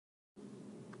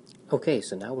Okay,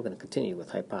 so now we're going to continue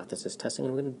with hypothesis testing,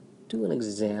 and we're going to do an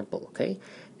example, okay?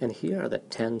 And here are the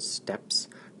 10 steps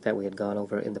that we had gone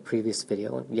over in the previous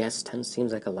video. And yes, 10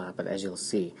 seems like a lot, but as you'll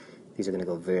see, these are going to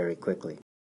go very quickly.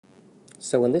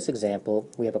 So in this example,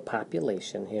 we have a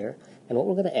population here, and what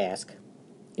we're going to ask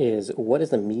is, what is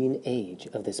the mean age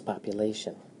of this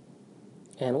population?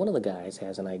 And one of the guys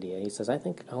has an idea. He says, I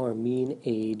think our mean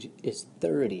age is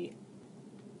 30.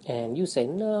 And you say,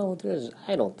 no,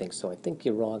 I don't think so. I think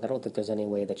you're wrong. I don't think there's any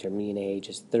way that your mean age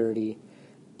is 30.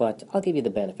 But I'll give you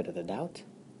the benefit of the doubt.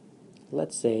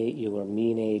 Let's say your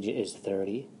mean age is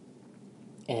 30.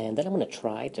 And then I'm going to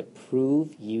try to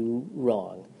prove you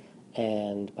wrong.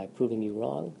 And by proving you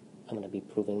wrong, I'm going to be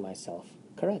proving myself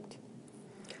correct.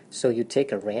 So you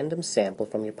take a random sample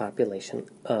from your population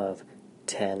of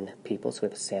 10 people. So we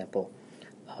have a sample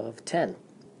of 10.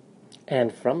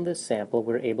 And from this sample,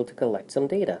 we're able to collect some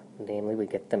data. Namely, we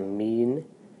get the mean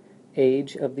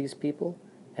age of these people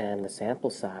and the sample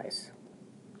size.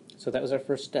 So that was our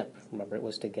first step. Remember, it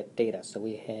was to get data. So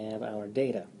we have our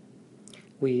data.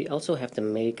 We also have to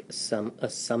make some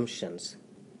assumptions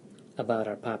about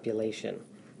our population,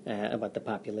 about the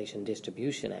population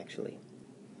distribution, actually.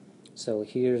 So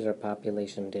here's our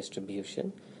population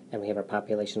distribution, and we have our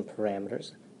population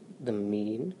parameters, the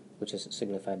mean, which is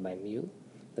signified by mu,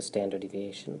 the standard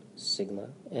deviation, sigma,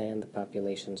 and the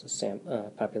population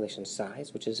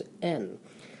size, which is n.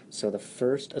 So the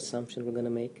first assumption we're going to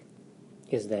make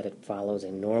is that it follows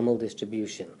a normal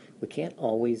distribution. We can't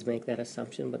always make that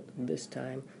assumption, but this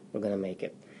time we're going to make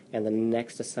it. And the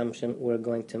next assumption we're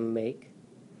going to make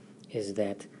is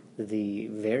that the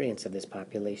variance of this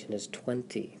population is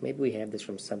 20. Maybe we have this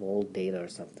from some old data or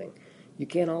something. You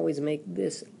can't always make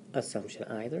this assumption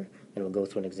either, and we'll go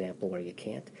through an example where you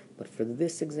can't. But for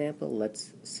this example,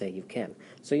 let's say you can.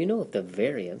 So you know if the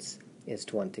variance is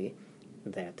 20,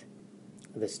 that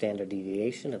the standard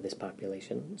deviation of this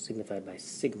population, signified by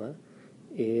sigma,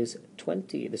 is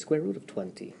 20, the square root of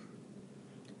 20.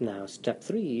 Now, step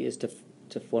 3 is to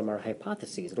form our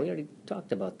hypotheses. And we already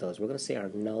talked about those. We're going to say our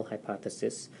null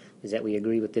hypothesis is that we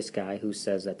agree with this guy who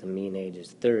says that the mean age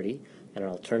is 30, and our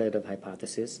alternative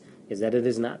hypothesis is that it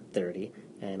is not 30,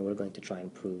 and we're going to try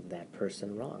and prove that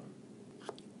person wrong.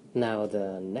 Now,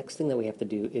 the next thing that we have to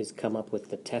do is come up with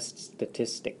the test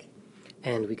statistic.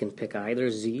 And we can pick either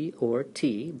Z or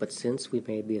T, but since we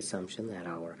made the assumption that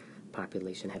our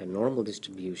population had a normal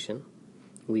distribution,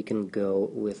 we can go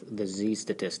with the Z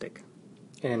statistic.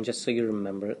 And just so you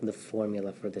remember the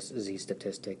formula for this Z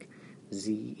statistic,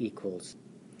 Z equals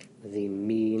the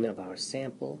mean of our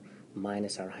sample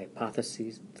minus our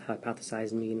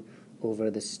hypothesized mean over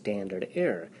the standard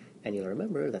error. And you'll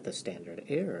remember that the standard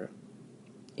error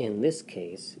in this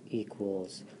case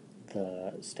equals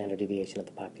the standard deviation of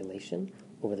the population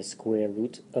over the square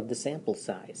root of the sample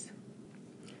size.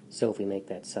 So if we make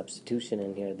that substitution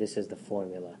in here, this is the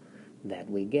formula that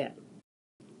we get.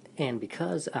 And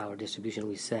because our distribution,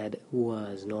 we said,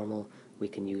 was normal, we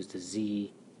can use the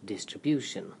Z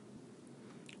distribution,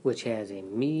 which has a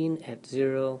mean at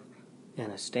 0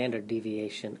 and a standard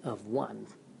deviation of 1.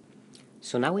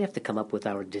 So now we have to come up with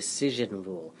our decision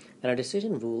rule. And our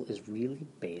decision rule is really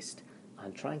based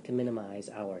on trying to minimize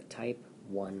our type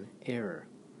 1 error.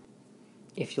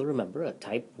 If you'll remember, a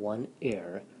type 1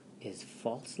 error is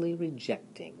falsely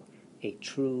rejecting a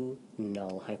true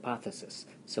null hypothesis.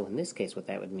 So in this case, what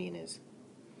that would mean is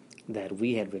that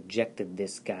we had rejected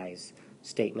this guy's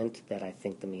statement that I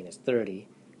think the mean is 30,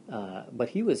 but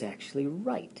he was actually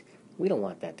right. We don't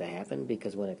want that to happen,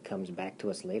 because when it comes back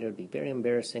to us later, it'd be very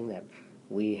embarrassing that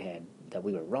we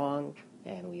were wrong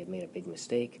and we had made a big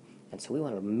mistake. And so we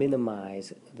want to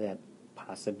minimize that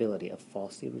possibility of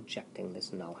falsely rejecting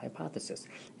this null hypothesis.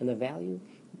 And the value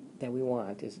that we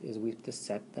want is we have to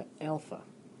set the alpha,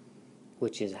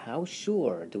 which is how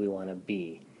sure do we want to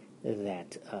be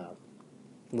that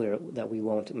we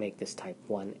won't make this type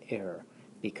 1 error,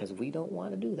 because we don't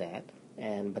want to do that.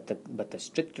 But the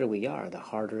stricter we are, the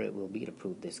harder it will be to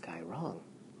prove this guy wrong.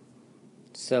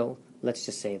 So let's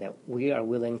just say that we are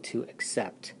willing to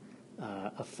accept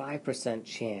a 5%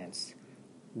 chance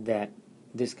that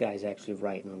this guy's actually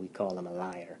right and we call him a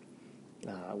liar.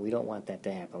 We don't want that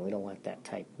to happen. We don't want that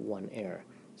type 1 error.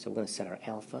 So we're going to set our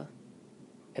alpha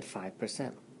at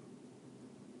 5%.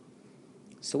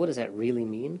 So what does that really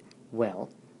mean?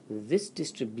 Well, this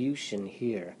distribution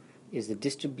here is the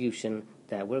distribution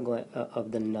that we're going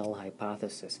of the null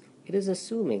hypothesis. It is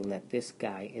assuming that this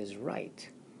guy is right.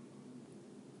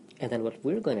 And then what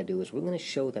we're going to do is we're going to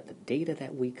show that the data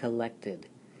that we collected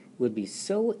would be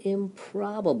so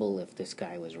improbable if this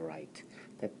guy was right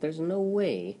that there's no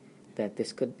way that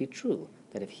this could be true.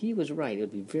 that if he was right, it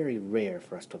would be very rare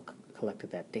for us to have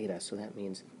collected that data, so that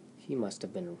means he must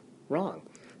have been wrong.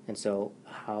 And so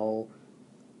how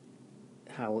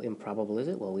improbable is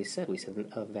it? Well, we said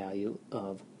a value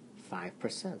of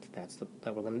 5%.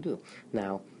 That we're going to do.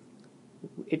 Now,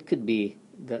 it could be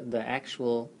the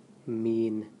actual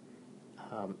mean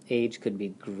age could be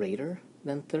greater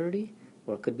than 30,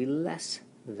 or it could be less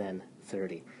than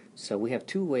 30. So we have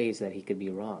two ways that he could be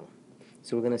wrong.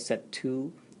 So we're going to set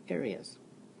two areas.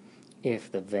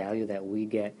 If the value that we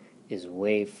get is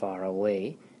way far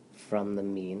away from the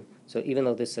mean, so even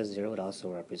though this says 0, it also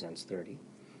represents 30.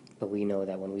 But we know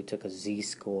that when we took a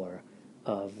z-score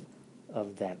of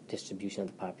that distribution of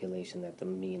the population, that the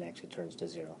mean actually turns to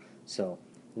 0. So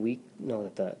we know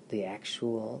that the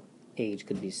actual age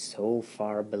could be so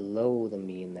far below the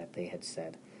mean that they had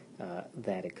said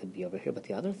that it could be over here. But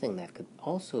the other thing that could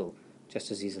also just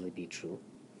as easily be true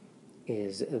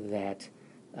is that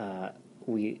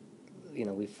we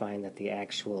find that the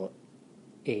actual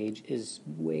age is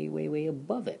way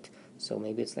above it. So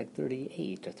maybe it's like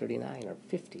 38 or 39 or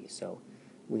 50. So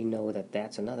we know that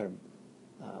that's another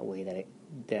way that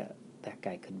that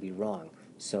guy could be wrong.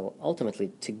 So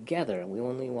ultimately, together, we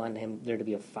only want there to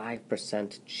be a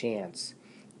 5% chance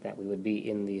that we would be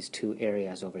in these two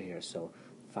areas over here. So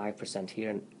 5%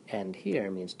 here and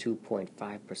here means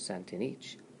 2.5% in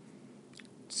each.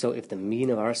 So if the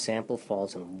mean of our sample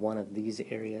falls in one of these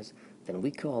areas, then we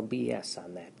call BS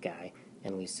on that guy,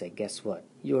 and we say, guess what?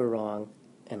 You're wrong,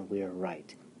 and we're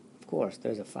right. Of course,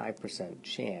 there's a 5%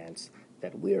 chance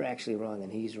that we're actually wrong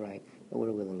and he's right, but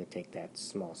we're willing to take that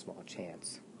small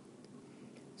chance.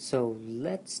 So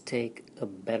let's take a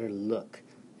better look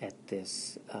at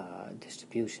this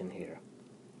distribution here.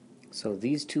 So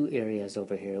these two areas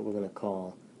over here we're going to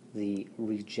call the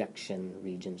rejection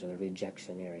regions, or the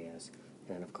rejection areas.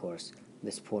 And then, of course,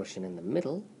 this portion in the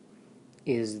middle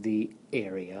is the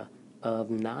area of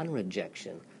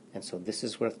non-rejection. And so this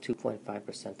is worth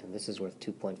 2.5% and this is worth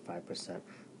 2.5%,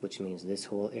 which means this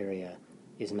whole area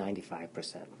is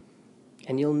 95%.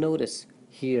 And you'll notice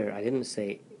here, I didn't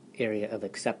say area of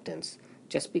acceptance.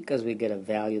 Just because we get a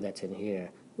value that's in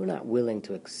here, we're not willing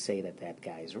to say that that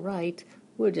guy's right.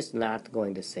 We're just not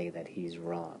going to say that he's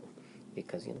wrong.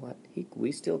 Because you know what?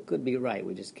 We still could be right.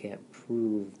 We just can't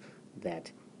prove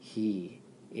that he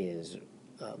is,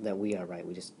 that we are right.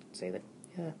 We just say that,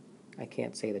 yeah, I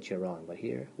can't say that you're wrong, but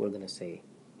here we're going to say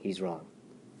he's wrong.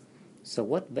 So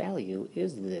what value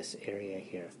is this area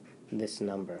here, this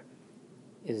number?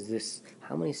 Is this,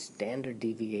 how many standard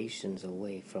deviations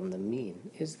away from the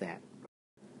mean is that?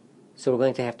 So we're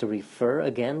going to have to refer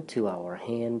again to our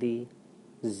handy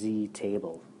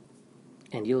z-table.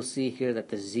 And you'll see here that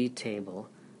the z-table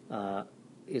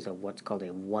is what's called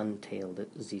a one-tailed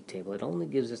z-table. It only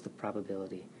gives us the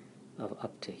probability of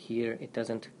up to here. It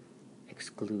doesn't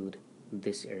exclude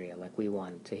this area like we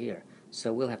want it to here.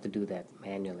 So we'll have to do that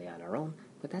manually on our own,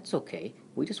 but that's okay.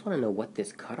 We just want to know what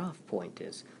this cutoff point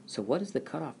is. So what is the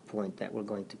cutoff point that we're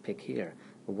going to pick here?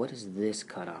 What is this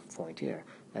cutoff point here?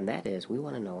 And that is, we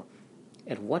want to know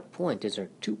at what point is there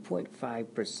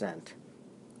 2.5%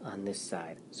 on this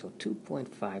side. So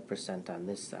 2.5% on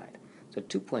this side. So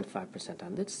 2.5%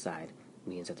 on this side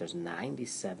means that there's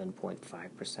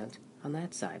 97.5% on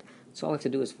that side. So all we have to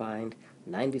do is find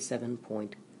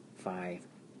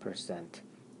 97.5%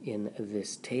 in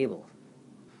this table.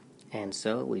 And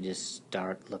so we just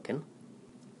start looking.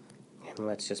 And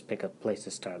let's just pick a place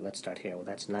to start. Let's start here. Well,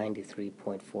 that's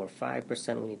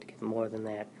 93.45%. We need to get more than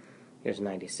that. Here's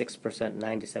 96%,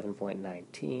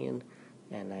 97.19,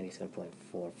 and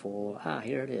 97.44.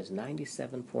 Here it is,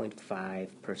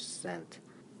 97.5%.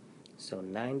 So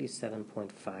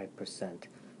 97.5%.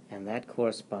 And that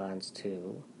corresponds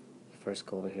to, first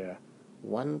go over here,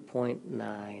 1.9,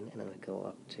 and then we go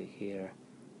up to here,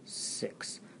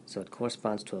 6. So it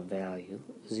corresponds to a value,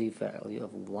 z-value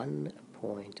of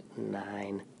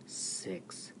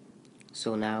 1.96.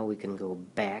 So now we can go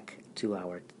back to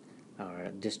our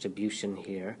distribution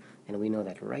here, and we know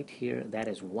that right here, that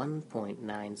is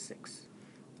 1.96.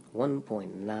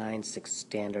 1.96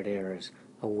 standard errors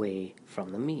away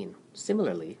from the mean.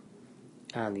 Similarly,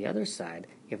 on the other side,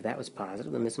 if that was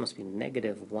positive, then this must be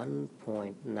negative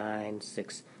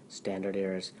 1.96 standard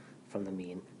errors from the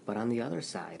mean, but on the other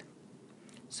side.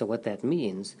 So what that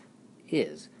means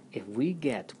is, if we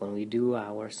get, when we do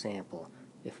our sample,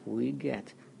 if we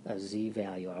get a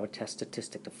z-value, our test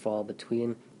statistic, to fall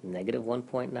between negative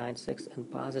 1.96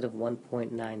 and positive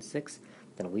 1.96,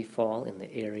 then we fall in the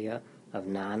area of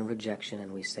non-rejection,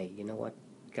 and we say, you know what,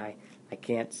 guy, I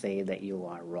can't say that you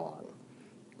are wrong.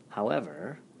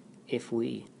 However, if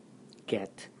we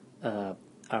get a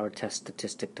our test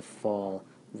statistic to fall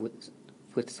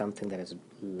with something that is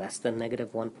less than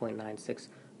negative 1.96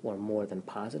 or more than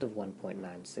positive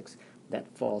 1.96, that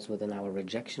falls within our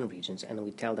rejection regions, and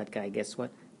we tell that guy, guess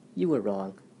what? You were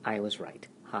wrong, I was right.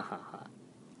 Ha ha ha.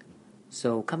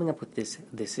 So coming up with this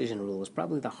decision rule is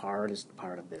probably the hardest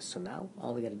part of this. So now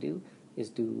all we got to do is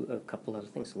do a couple other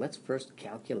things. So let's first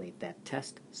calculate that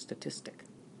test statistic.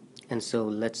 And so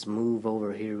let's move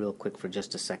over here real quick for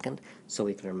just a second so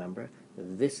we can remember.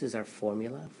 This is our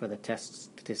formula for the test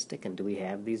statistic, and do we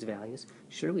have these values?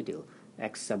 Sure we do.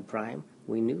 X subprime,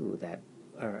 we knew that,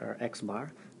 or X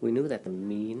bar, we knew that the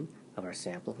mean of our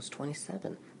sample was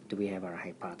 27. Do we have our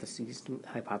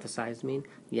hypothesized mean?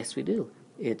 Yes, we do.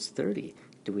 It's 30.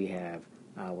 Do we have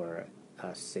our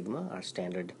sigma, our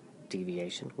standard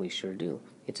deviation? We sure do.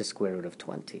 It's a square root of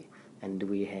 20. And do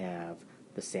we have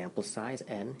the sample size,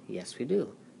 n? Yes, we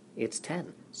do. It's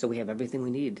 10. So we have everything we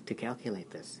need to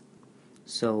calculate this.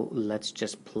 So let's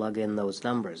just plug in those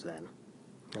numbers then.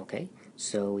 Okay?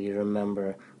 So you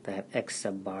remember that x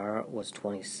sub bar was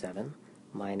 27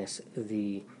 minus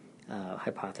the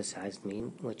hypothesized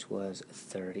mean, which was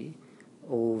 30,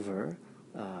 over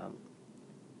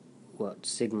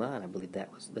sigma, and I believe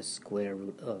that was the square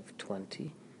root of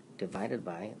 20, divided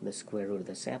by the square root of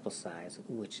the sample size,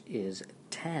 which is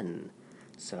 10.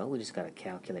 So we just got to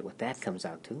calculate what that comes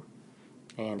out to.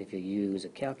 And if you use a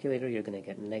calculator, you're going to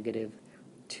get negative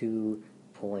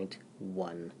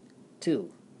 2.12.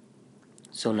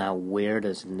 So now where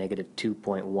does negative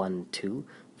 2.12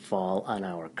 fall on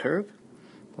our curve?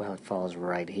 Well, it falls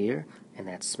right here, and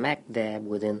that's smack dab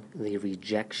within the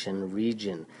rejection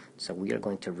region. So we are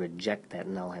going to reject that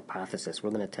null hypothesis.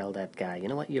 We're going to tell that guy, you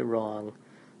know what, you're wrong.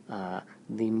 The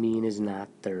mean is not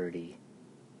 30.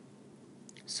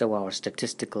 So our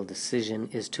statistical decision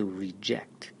is to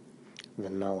reject the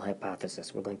null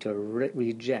hypothesis. We're going to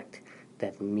reject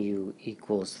that mu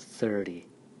equals 30.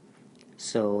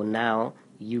 So now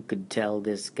you could tell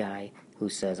this guy who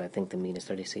says, I think the mean is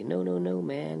 30, say, no, no, no,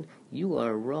 man, you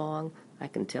are wrong. I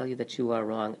can tell you that you are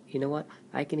wrong. You know what?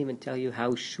 I can even tell you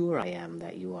how sure I am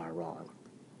that you are wrong.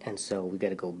 And so we got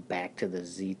to go back to the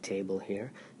z table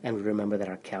here and remember that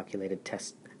our calculated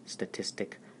test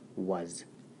statistic was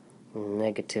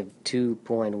negative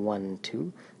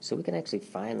 2.12. So we can actually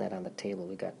find that on the table.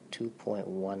 We got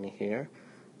 2.1 here,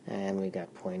 and we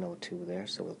got 0.02 there.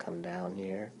 So we'll come down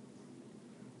here,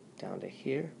 down to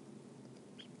here.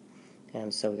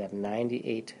 And so we got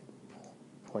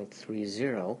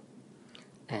 98.30.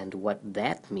 And what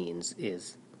that means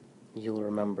is, you'll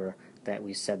remember that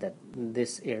we said that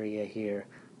this area here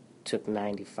took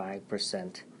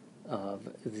 95% of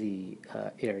the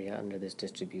area under this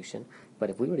distribution. But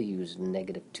if we were to use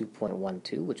negative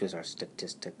 2.12, which was our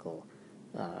statistical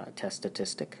test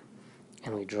statistic,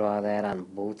 and we draw that on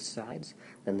both sides,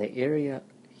 then the area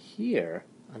here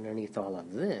underneath all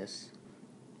of this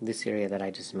area that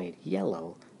I just made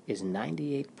yellow, is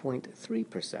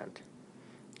 98.3%.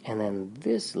 And then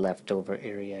this leftover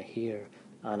area here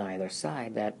on either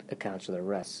side, that accounts for the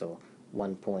rest, so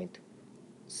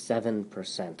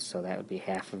 1.7%. So that would be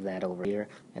half of that over here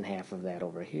and half of that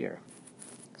over here.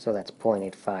 So that's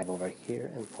 0.85 over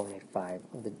here and 0.85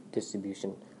 of the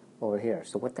distribution over here.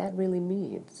 So what that really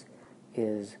means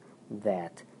is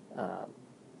that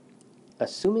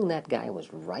assuming that guy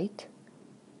was right,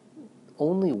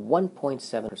 only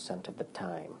 1.7% of the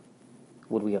time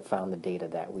would we have found the data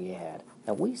that we had.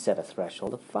 Now, we set a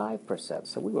threshold of 5%,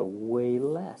 so we were way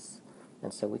less.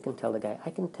 And so we can tell the guy,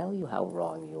 I can tell you how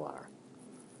wrong you are.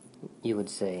 You would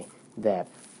say that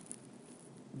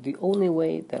the only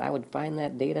way that I would find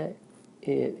that data,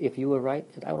 if you were right,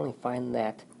 is I would only find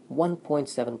that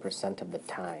 1.7% of the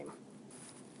time.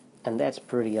 And that's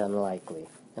pretty unlikely.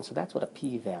 And so that's what a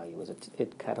p-value is.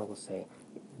 It kind of will say,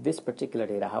 this particular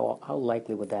data, how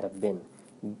likely would that have been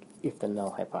if the null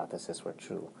hypothesis were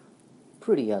true?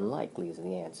 Pretty unlikely is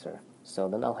the answer. So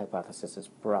the null hypothesis is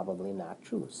probably not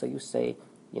true. So you say,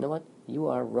 you know what, you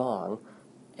are wrong,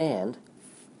 and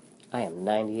I am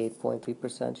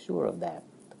 98.3% sure of that,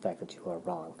 the fact that you are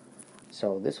wrong.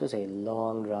 So this was a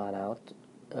long, drawn-out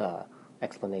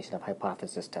explanation of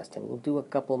hypothesis testing. We'll do a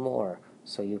couple more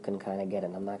so you can kind of get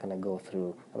it. I'm not going to go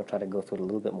through, I'm going to try to go through it a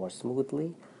little bit more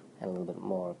smoothly and a little bit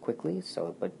more quickly,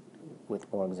 but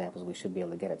with more examples we should be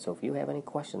able to get it. So if you have any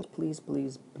questions, please,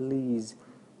 please, please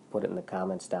put it in the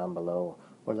comments down below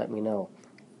or let me know.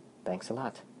 Thanks a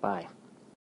lot. Bye.